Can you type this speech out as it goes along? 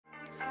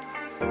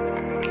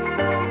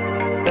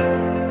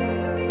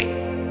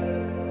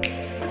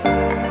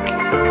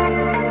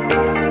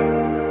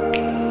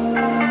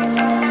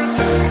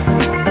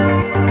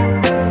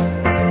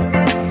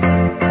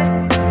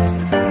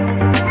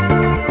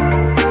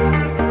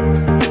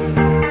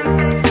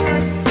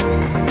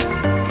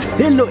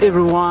Hello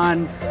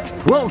everyone,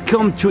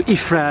 welcome to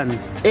Ifrane.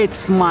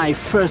 It's my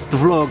first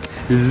vlog.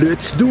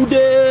 Let's do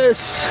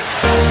this!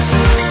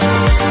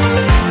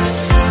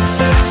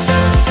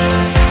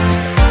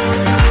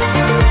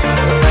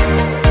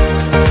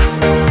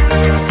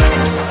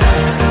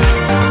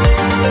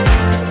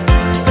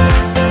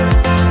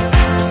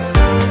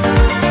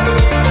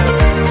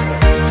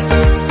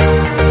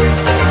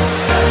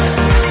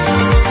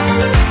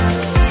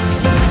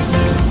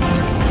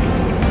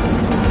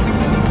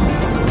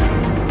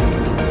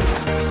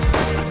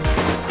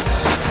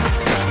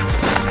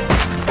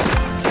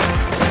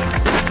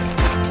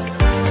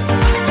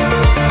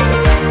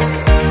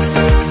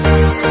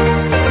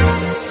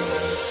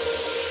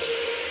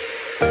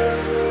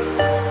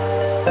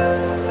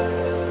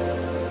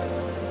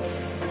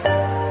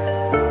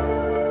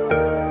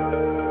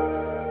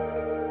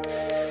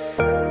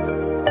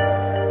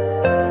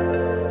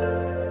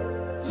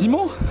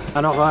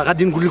 Alors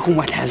غادي نقول لكم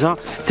واحد الحاجه،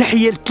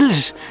 تحيه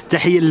للثلج،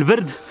 تحيه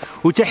للبرد،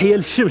 وتحيه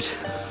للشمس.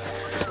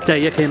 حتى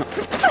هي كاينه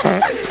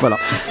فوالا.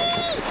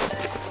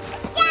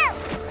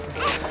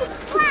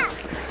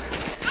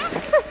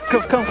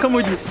 كم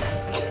ودي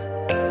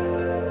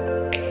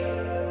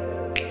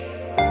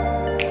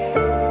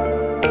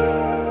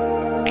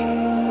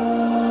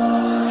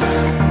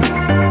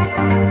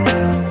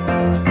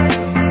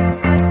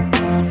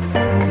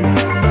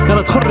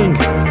يلا دخل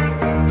رينج.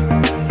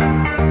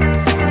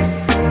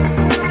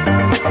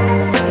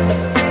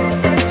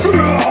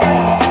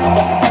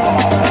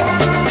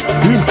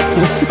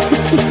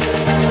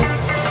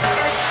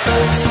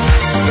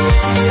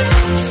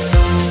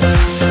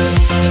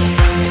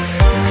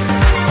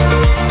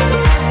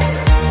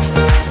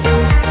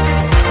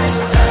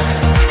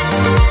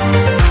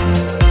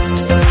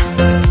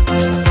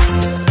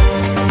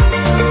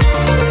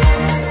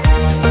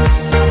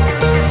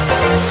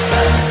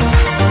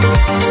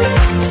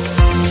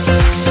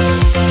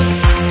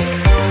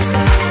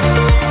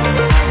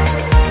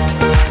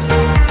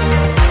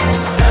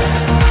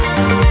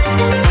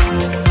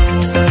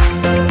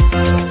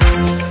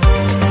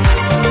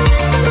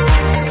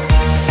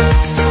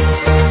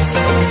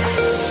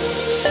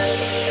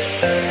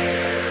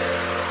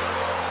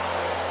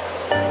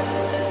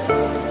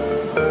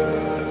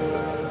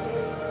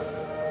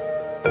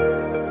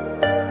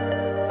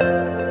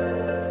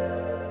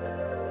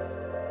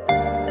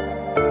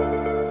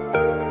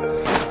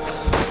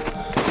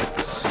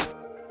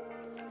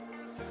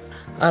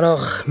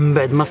 Alors,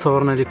 بعد ما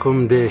صورنا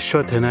لكم des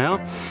shots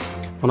هنايا،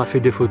 on a fait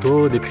des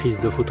photos, des prises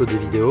de photos, des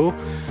vidéos.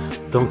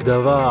 Donc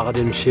دابا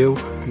غادي نمشيو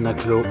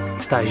ناكلو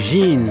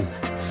طاجين.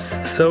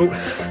 So,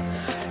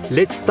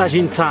 let's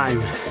طاجين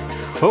time.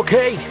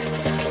 Okay.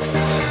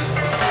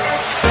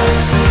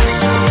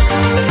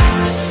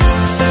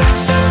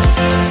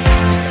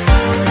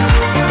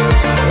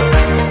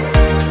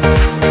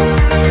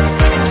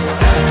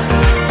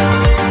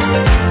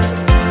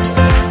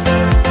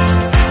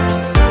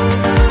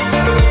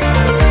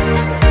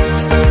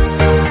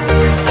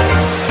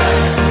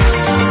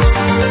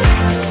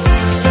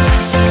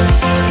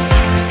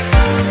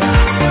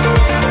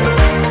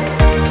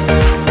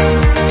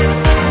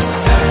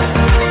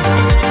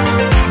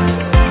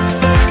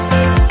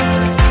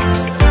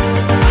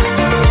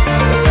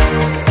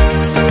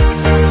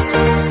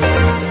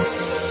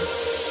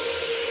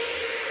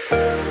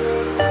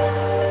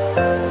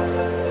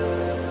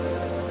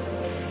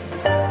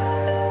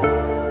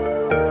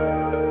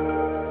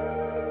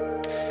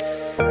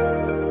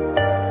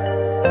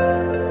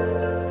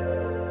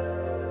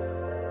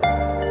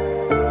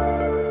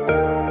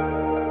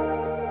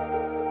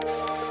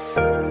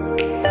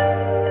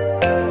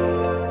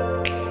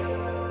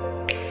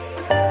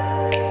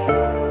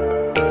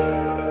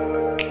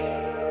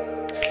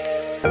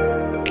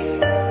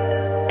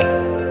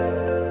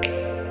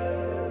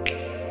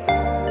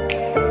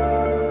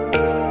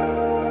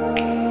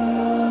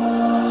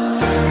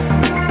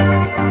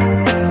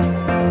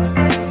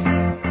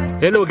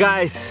 Hello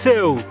guys,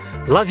 so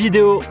la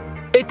vidéo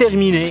est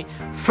terminée.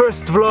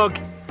 First vlog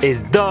is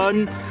done.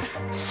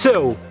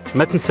 So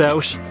ما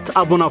تنساوش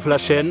تابوناو في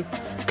لاشين،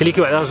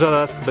 كليكيو على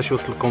الجرس باش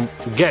يوصلكم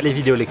كاع لي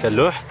فيديو اللي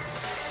كنلوح.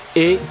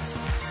 Et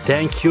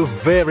thank you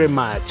very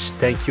much.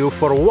 Thank you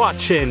for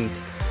watching.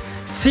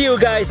 See you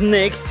guys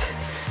next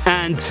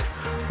and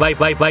bye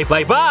bye bye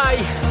bye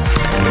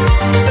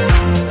bye.